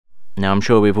Now, I'm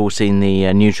sure we've all seen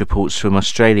the news reports from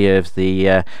Australia of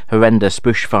the horrendous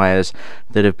bushfires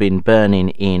that have been burning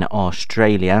in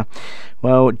Australia.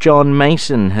 Well, John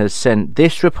Mason has sent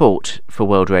this report for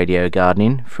World Radio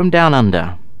Gardening from Down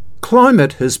Under.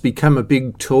 Climate has become a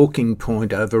big talking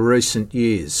point over recent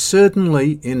years,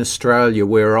 certainly in Australia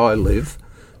where I live,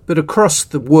 but across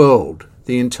the world,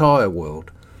 the entire world.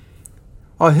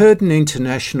 I heard an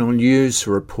international news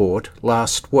report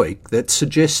last week that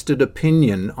suggested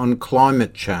opinion on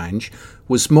climate change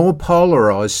was more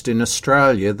polarised in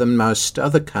Australia than most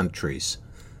other countries.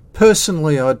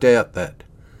 Personally, I doubt that.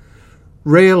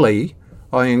 Rarely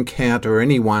I encounter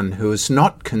anyone who is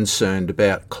not concerned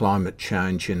about climate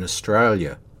change in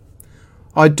Australia.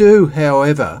 I do,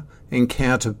 however,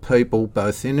 encounter people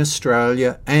both in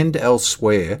Australia and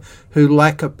elsewhere who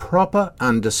lack a proper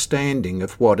understanding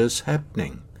of what is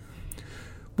happening.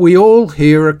 We all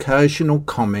hear occasional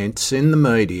comments in the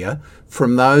media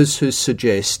from those who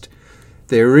suggest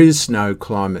there is no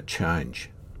climate change.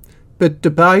 But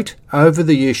debate over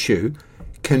the issue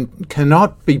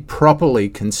cannot be properly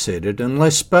considered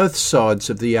unless both sides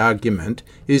of the argument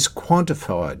is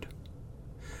quantified.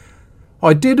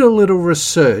 I did a little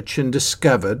research and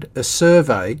discovered a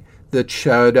survey that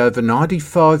showed over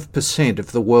 95%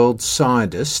 of the world's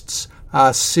scientists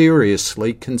are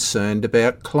seriously concerned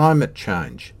about climate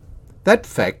change. That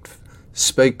fact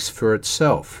speaks for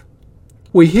itself.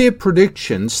 We hear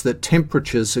predictions that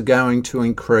temperatures are going to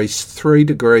increase 3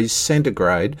 degrees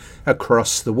centigrade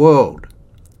across the world.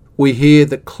 We hear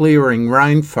that clearing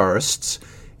rainforests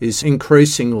is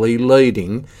increasingly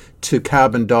leading to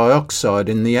carbon dioxide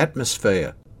in the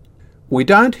atmosphere. We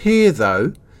don't hear,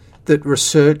 though, that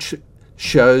research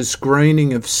shows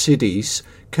greening of cities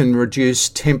can reduce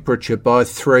temperature by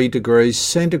 3 degrees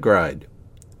centigrade.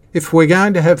 If we're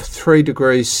going to have 3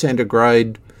 degrees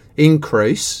centigrade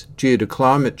increase due to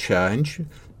climate change,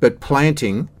 but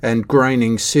planting and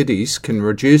greening cities can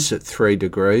reduce it 3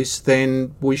 degrees,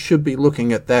 then we should be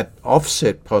looking at that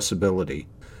offset possibility.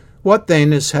 What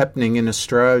then is happening in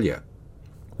Australia?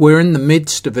 We're in the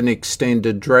midst of an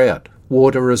extended drought.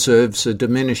 Water reserves are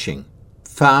diminishing.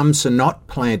 Farms are not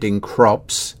planting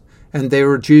crops and they're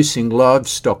reducing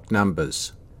livestock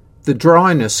numbers. The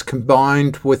dryness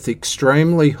combined with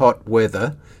extremely hot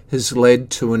weather has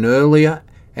led to an earlier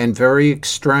and very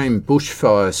extreme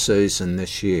bushfire season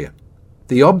this year.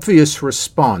 The obvious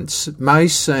response may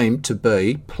seem to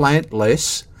be plant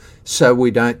less so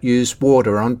we don't use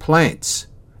water on plants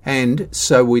and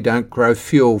so we don't grow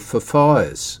fuel for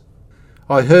fires.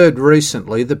 I heard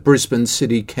recently that Brisbane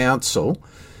City Council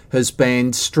has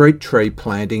banned street tree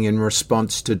planting in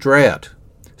response to drought,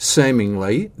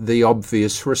 seemingly the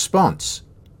obvious response.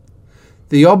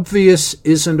 The obvious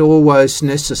isn't always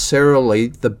necessarily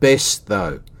the best,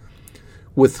 though.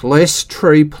 With less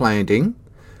tree planting,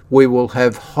 we will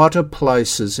have hotter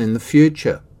places in the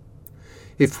future.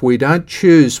 If we don't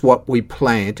choose what we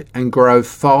plant and grow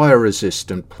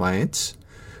fire-resistant plants,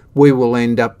 we will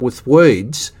end up with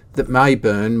weeds that may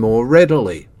burn more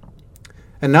readily.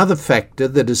 Another factor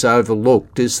that is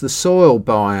overlooked is the soil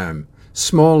biome,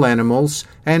 small animals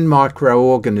and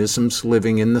microorganisms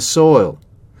living in the soil.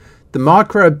 The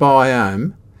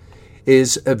microbiome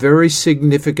is a very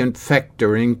significant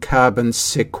factor in carbon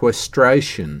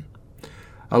sequestration.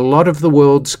 A lot of the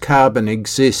world's carbon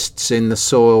exists in the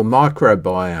soil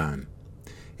microbiome.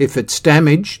 If it's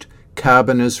damaged,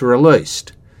 carbon is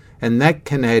released, and that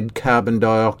can add carbon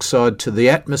dioxide to the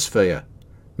atmosphere,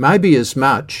 maybe as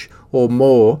much or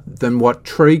more than what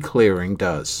tree clearing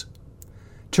does.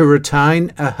 To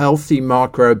retain a healthy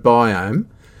microbiome,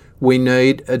 we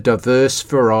need a diverse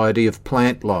variety of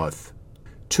plant life.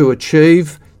 To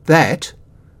achieve that,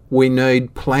 we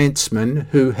need plantsmen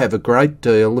who have a great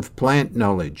deal of plant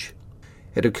knowledge.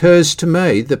 It occurs to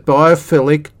me that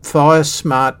biophilic,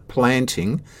 fire-smart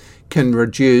planting can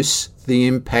reduce the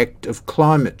impact of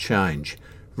climate change,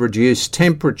 reduce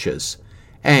temperatures,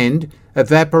 and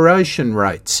evaporation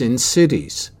rates in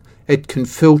cities. It can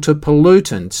filter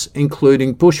pollutants,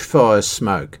 including bushfire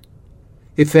smoke.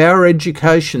 If our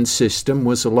education system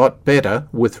was a lot better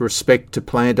with respect to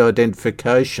plant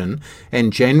identification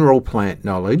and general plant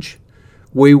knowledge,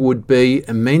 we would be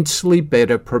immensely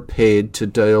better prepared to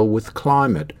deal with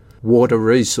climate, water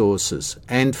resources,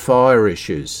 and fire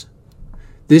issues.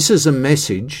 This is a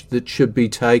message that should be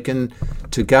taken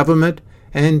to government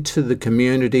and to the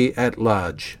community at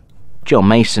large. John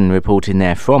Mason reporting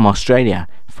there from Australia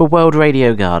for World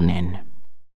Radio Gardening.